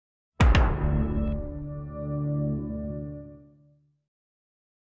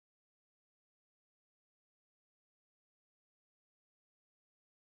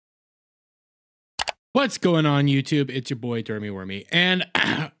What's going on, YouTube? It's your boy Dermy Wormy, and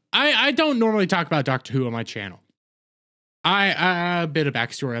I don't normally talk about Doctor Who on my channel. A bit of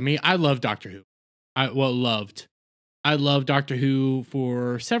backstory on me. I love Doctor Who. I love Doctor Who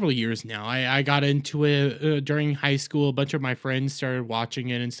for several years now. I got into it during high school. A bunch of my friends started watching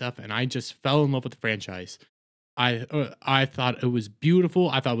it and stuff, and I just fell in love with the franchise. I thought it was beautiful.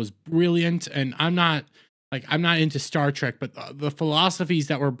 I thought it was brilliant, and I'm not into Star Trek, but the philosophies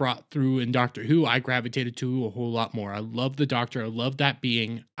that were brought through in Doctor Who, I gravitated to a whole lot more. I love the Doctor. I love that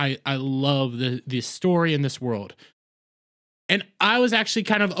being. I love the story in this world. And I was actually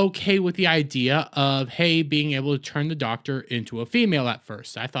kind of okay with the idea of, hey, being able to turn the Doctor into a female at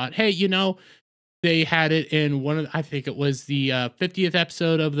first. I thought, hey, you know, they had it in one of, I think it was the 50th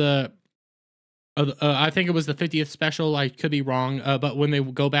episode of the, I think it was the 50th special. I could be wrong. But when they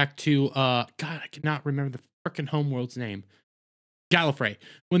go back to, God, I cannot remember the frickin' homeworld's name. Gallifrey.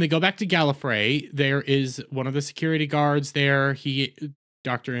 When they go back to Gallifrey, there is one of the security guards there.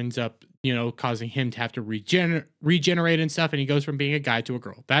 Doctor ends up, you know, causing him to have to regenerate and stuff. And he goes from being a guy to a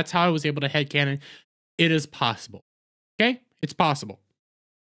girl. That's how I was able to headcanon. It is possible. Okay? It's possible.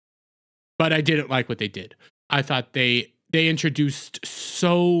 But I didn't like what they did. I thought they introduced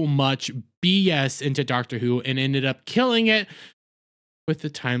so much BS into Doctor Who and ended up killing it with the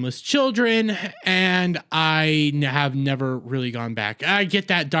Timeless Children, and I have never really gone back. I get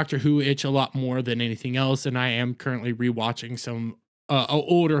that Doctor Who itch a lot more than anything else, and I am currently rewatching some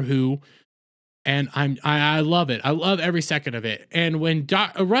older Who, and I love it. I love every second of it. And when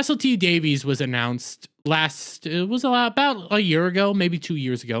Russell T Davies was announced it was about a year ago, maybe 2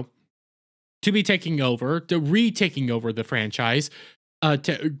 years ago, to be retaking over the franchise,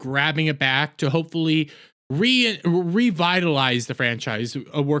 to grabbing it back, to hopefully revitalize the franchise,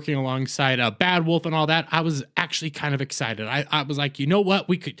 working alongside Bad Wolf and all that. I was actually kind of excited. I was like, you know what?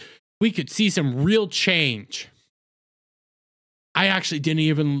 We could see some real change. I actually didn't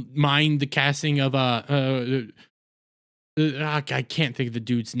even mind the casting of I can't think of the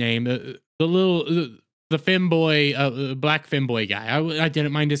dude's name. The femboy, black femboy guy. I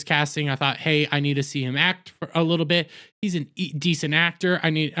didn't mind his casting. I thought, hey, I need to see him act for a little bit. He's a decent actor.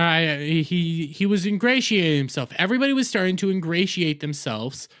 He was ingratiating himself. Everybody was starting to ingratiate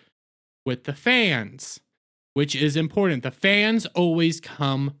themselves with the fans, which is important. The fans always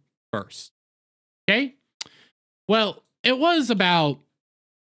come first. Okay? Well, it was about,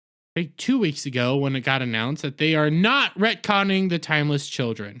 I think, 2 weeks ago when it got announced that they are not retconning the Timeless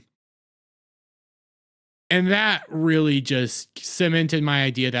Children. And that really just cemented my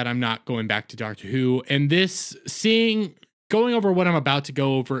idea that I'm not going back to Doctor Who. And going over what I'm about to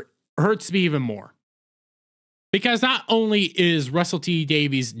go over hurts me even more. Because not only is Russell T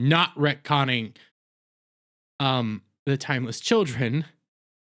Davies not retconning the Timeless Children,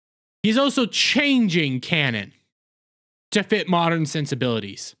 he's also changing canon to fit modern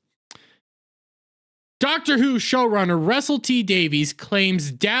sensibilities. Doctor Who showrunner Russell T Davies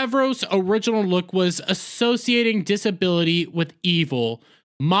claims Davros' original look was associating disability with evil,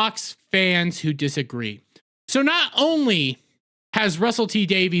 mocks fans who disagree. So not only has Russell T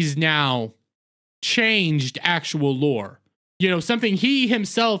Davies now changed actual lore, you know, something he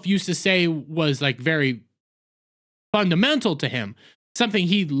himself used to say was like very fundamental to him, something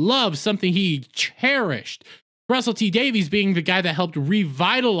he loved, something he cherished. Russell T Davies being the guy that helped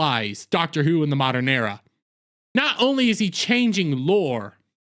revitalize Doctor Who in the modern era. Not only is he changing lore,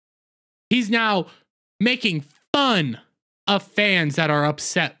 he's now making fun of fans that are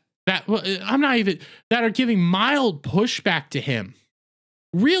upset, that are giving mild pushback to him.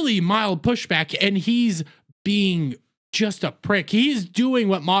 Really mild pushback, and he's being just a prick. He's doing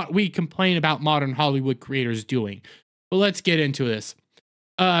what we complain about modern Hollywood creators doing. But let's get into this.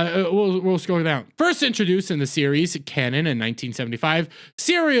 We'll scroll down. First introduced in the series canon in 1975,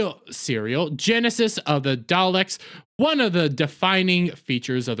 serial Genesis of the Daleks, one of the defining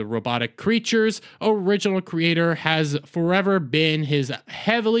features of the robotic creature's original creator has forever been his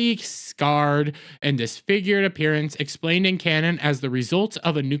heavily scarred and disfigured appearance, explained in canon as the result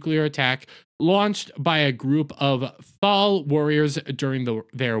of a nuclear attack launched by a group of Thal warriors during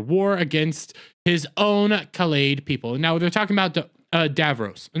their war against his own Khalid people. Now they're talking about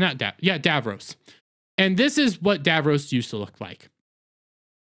Davros. Davros. And this is what Davros used to look like.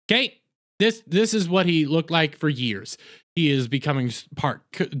 Okay? This is what he looked like for years. He is becoming part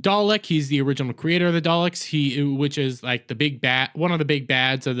Dalek. He's the original creator of the Daleks, which is like the big bad, one of the big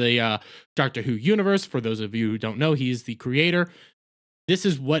bads of the Doctor Who universe. For those of you who don't know, he is the creator. This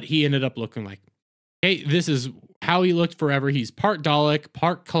is what he ended up looking like. Okay, this is how he looked forever. He's part Dalek,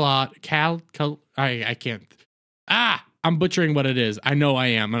 part I'm butchering what it is. I know I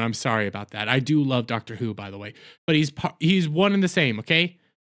am, and I'm sorry about that. I do love Doctor Who, by the way, but he's one and the same. Okay,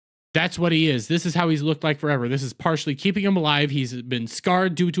 that's what he is. This is how he's looked like forever. This is partially keeping him alive. He's been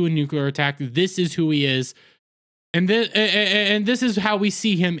scarred due to a nuclear attack. This is who he is, and this is how we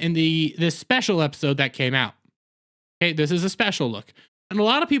see him in this special episode that came out. Okay, this is a special look. And a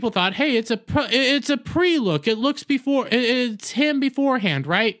lot of people thought, hey, it's a pre-look. It looks before, it's him beforehand,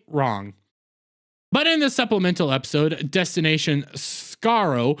 right? Wrong. But in the supplemental episode, Destination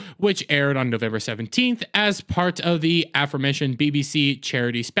Scarrow, which aired on November 17th as part of the aforementioned BBC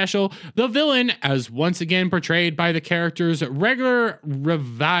charity special, the villain, as once again portrayed by the character's regular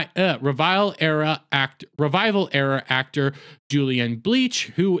revival era actor Julian Bleach,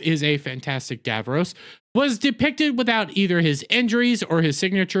 who is a fantastic Davros, was depicted without either his injuries or his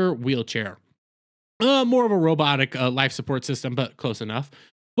signature wheelchair. More of a robotic life support system, but close enough.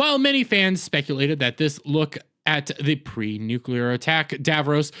 While many fans speculated that this look at the pre-nuclear attack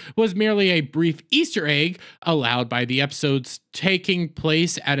Davros was merely a brief Easter egg allowed by the episodes taking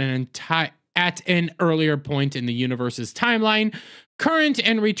place at an earlier point in the universe's timeline, current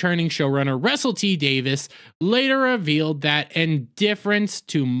and returning showrunner Russell T. Davies later revealed that in difference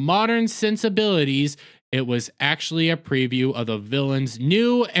to modern sensibilities, it was actually a preview of the villain's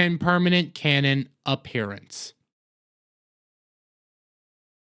new and permanent canon appearance.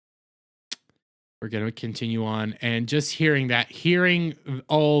 We're going to continue on, and just hearing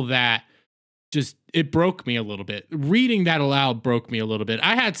all that, just, it broke me a little bit. Reading that aloud broke me a little bit.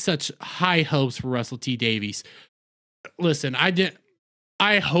 I had such high hopes for Russell T. Davies. Listen,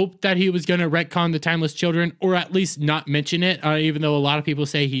 I hoped that he was going to retcon the Timeless Children, or at least not mention it, even though a lot of people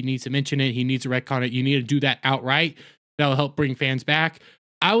say he needs to mention it, he needs to retcon it, you need to do that outright. That'll help bring fans back.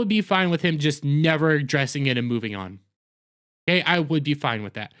 I would be fine with him just never addressing it and moving on. Okay, I would be fine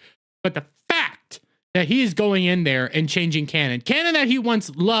with that. But the fact that he is going in there and changing canon that he once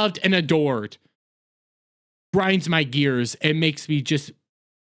loved and adored, grinds my gears and makes me just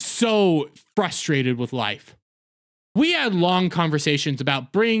so frustrated with life. We had long conversations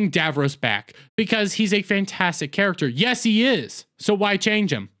about bringing Davros back because he's a fantastic character. Yes, he is. So why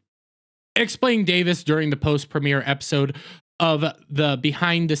change him? Explained Davies during the post-premiere episode of the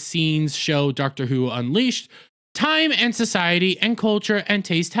behind-the-scenes show Doctor Who Unleashed. Time and society and culture and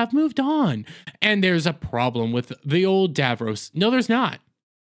taste have moved on, and there's a problem with the old Davros. No, there's not.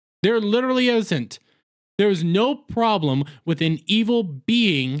 There literally isn't. There's no problem with an evil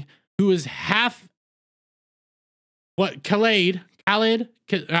being who is half Khalid,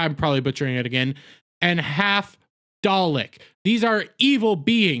 I'm probably butchering it again, and half Dalek. These are evil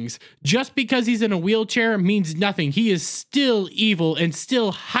beings. Just because he's in a wheelchair means nothing. He is still evil and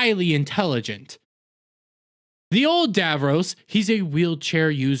still highly intelligent. The old Davros, he's a wheelchair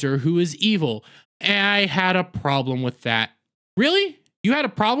user who is evil. And I had a problem with that. Really? You had a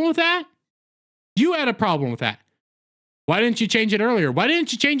problem with that? You had a problem with that. Why didn't you change it earlier? Why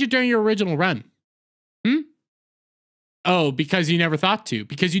didn't you change it during your original run? Oh, because you never thought to.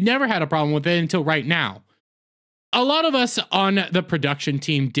 Because you never had a problem with it until right now. A lot of us on the production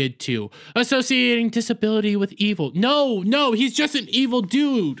team did too. Associating disability with evil. No, he's just an evil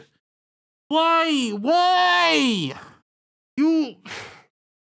dude. Why?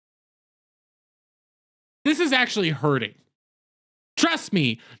 This is actually hurting. Trust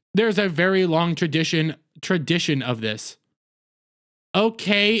me, there's a very long tradition of this.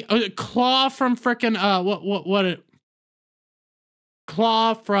 Okay, Claw from frickin'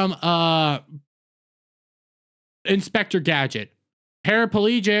 Claw from Inspector Gadget.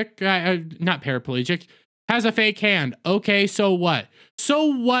 Paraplegic, not paraplegic, has a fake hand. Okay, so what? So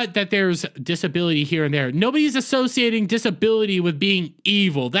what that there's disability here and there? Nobody's associating disability with being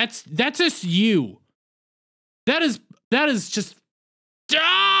evil. That's just you. That is just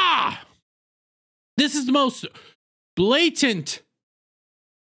This is the most blatant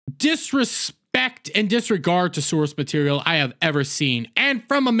disrespect and disregard to source material I have ever seen, and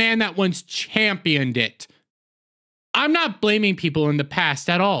from a man that once championed it. I'm not blaming people in the past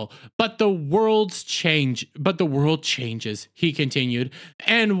at all, but the world changes, he continued.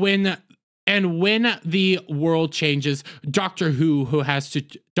 And when the world changes, Doctor Who has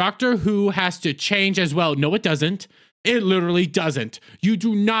to change as well. No, it doesn't. It literally doesn't. You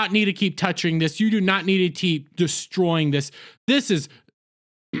do not need to keep touching this. You do not need to keep destroying this. This is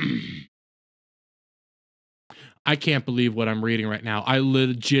I can't believe what I'm reading right now. I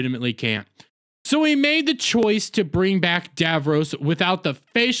legitimately can't. So he made the choice to bring back Davros without the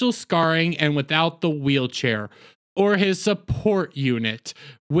facial scarring and without the wheelchair, or his support unit,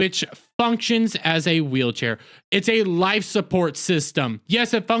 which functions as a wheelchair. It's a life support system.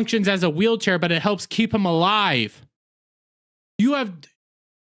 Yes, it functions as a wheelchair, but it helps keep him alive.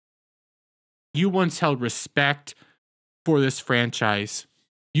 You once held respect for this franchise.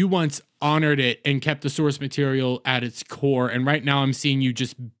 You once honored it and kept the source material at its core. And right now I'm seeing you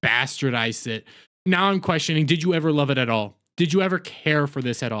just bastardize it. Now I'm questioning, did you ever love it at all? Did you ever care for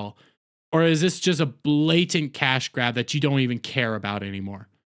this at all? Or is this just a blatant cash grab that you don't even care about anymore?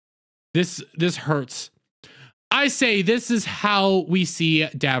 This hurts. I say this is how we see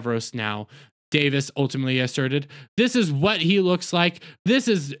Davros now. Davis ultimately asserted, this is what he looks like. This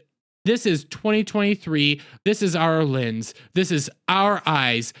is 2023. This is our lens. This is our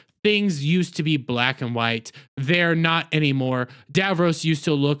eyes. Things used to be black and white. They're not anymore. Davros used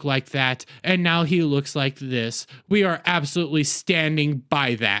to look like that, and now he looks like this. We are absolutely standing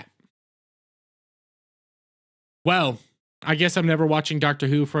by that. Well, I guess I'm never watching Doctor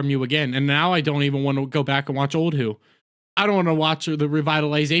Who from you again, and now I don't even want to go back and watch old Who. I don't want to watch the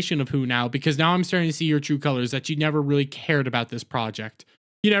revitalization of Who now, because now I'm starting to see your true colors, that you never really cared about this project.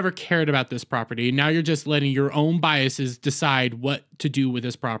 You never cared about this property, and now you're just letting your own biases decide what to do with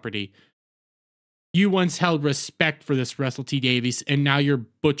this property. You once held respect for this Russell T Davies, and now you're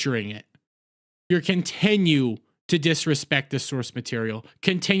butchering it. You continue to disrespect the source material,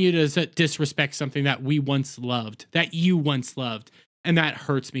 continue to disrespect something that we once loved, that you once loved, and that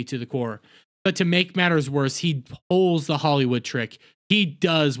hurts me to the core. But to make matters worse, he pulls the Hollywood trick. He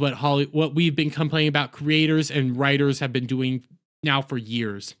does what we've been complaining about creators and writers have been doing now for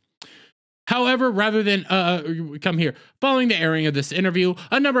years. However, rather than come here, following the airing of this interview,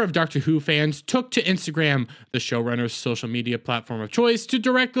 a number of Doctor Who fans took to Instagram, the showrunner's social media platform of choice, to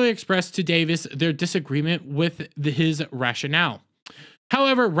directly express to Davis their disagreement with his rationale.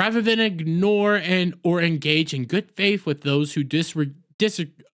 However, rather than ignore or engage in good faith with those who disagree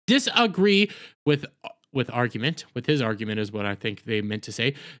with his argument is what I think they meant to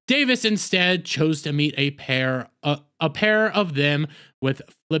say, Davis instead chose to meet a pair of them with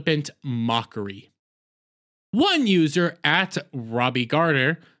flippant mockery. One user at Robbie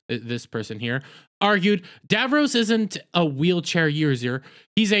Gardner, this person here, argued Davros isn't a wheelchair user.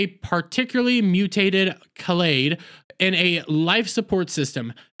 He's a particularly mutated Khaled in a life support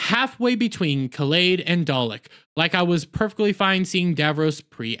system halfway between Khaled and Dalek. Like, I was perfectly fine seeing Davros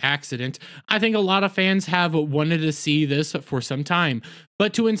pre-accident. I think a lot of fans have wanted to see this for some time,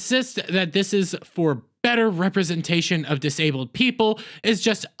 but to insist that this is for better representation of disabled people is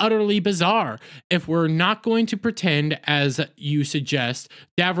just utterly bizarre. If we're not going to pretend, as you suggest,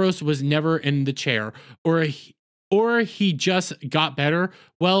 Davros was never in the chair, or he just got better,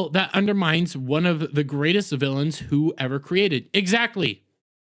 well, that undermines one of the greatest villains who ever created. Exactly.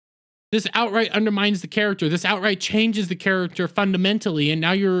 This outright undermines the character. This outright changes the character fundamentally, and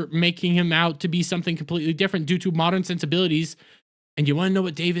now you're making him out to be something completely different due to modern sensibilities. And you want to know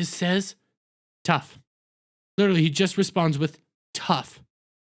what Davis says? Tough. Literally, he just responds with tough.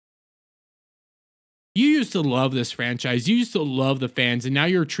 You used to love this franchise. You used to love the fans, and now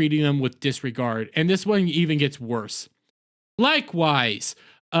you're treating them with disregard. And this one even gets worse. Likewise,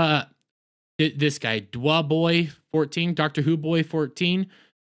 this guy, Dwa Boy 14, Doctor Who Boy 14,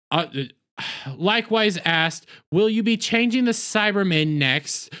 likewise asked, will you be changing the Cybermen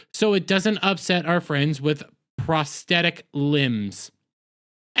next so it doesn't upset our friends with prosthetic limbs?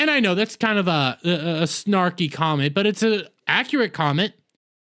 And I know that's kind of a snarky comment, but it's an accurate comment.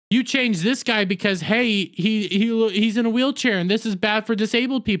 You change this guy because, hey, he's in a wheelchair and this is bad for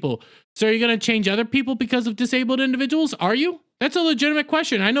disabled people. So are you going to change other people because of disabled individuals? Are you? That's a legitimate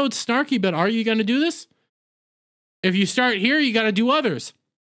question. I know it's snarky, but are you going to do this? If you start here, you got to do others.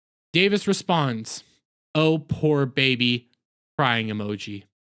 Davis responds, oh, poor baby, crying emoji.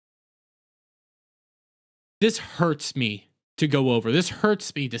 This hurts me to go over. This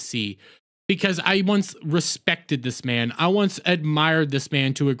hurts me to see, because I once respected this man. I once admired this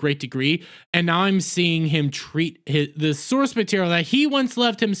man to a great degree, and now I'm seeing him treat the source material that he once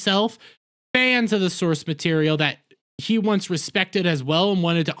loved himself, fans of the source material that he once respected as well and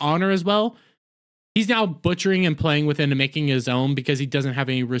wanted to honor as well. He's now butchering and playing with it and making his own because he doesn't have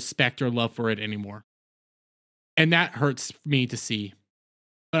any respect or love for it anymore. And that hurts me to see.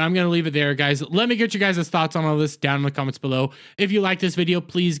 But I'm going to leave it there, guys. Let me get you guys' thoughts on all this down in the comments below. If you like this video,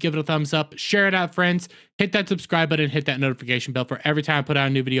 please give it a thumbs up. Share it out, friends. Hit that subscribe button. Hit that notification bell for every time I put out a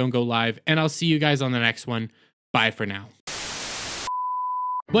new video and go live. And I'll see you guys on the next one. Bye for now.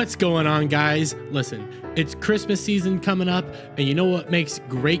 What's going on, guys? Listen, it's Christmas season coming up. And you know what makes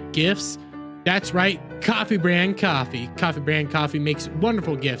great gifts? That's right, Coffee Brand Coffee. Coffee Brand Coffee makes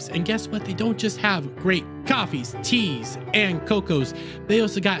wonderful gifts. And guess what? They don't just have great coffees, teas, and cocos. They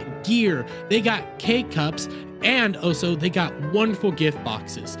also got gear. They got K-Cups. And also, they got wonderful gift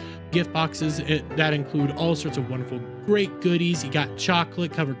boxes. gift boxes that include all sorts of wonderful, great goodies. You got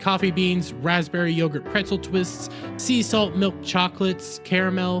chocolate covered coffee beans, raspberry yogurt pretzel twists, sea salt milk chocolates,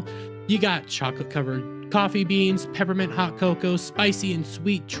 caramel. You got chocolate covered coffee beans, peppermint hot cocoa, spicy and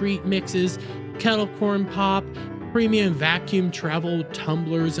sweet treat mixes, kettle corn pop, premium vacuum travel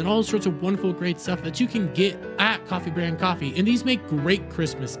tumblers, and all sorts of wonderful, great stuff that you can get at Coffee Brand Coffee. And these make great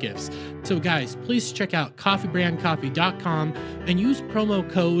Christmas gifts. So guys, please check out coffeebrandcoffee.com and use promo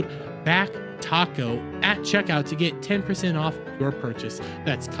code BACKTACO at checkout to get 10% off your purchase.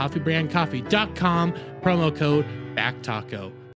 That's coffeebrandcoffee.com, promo code BACKTACO.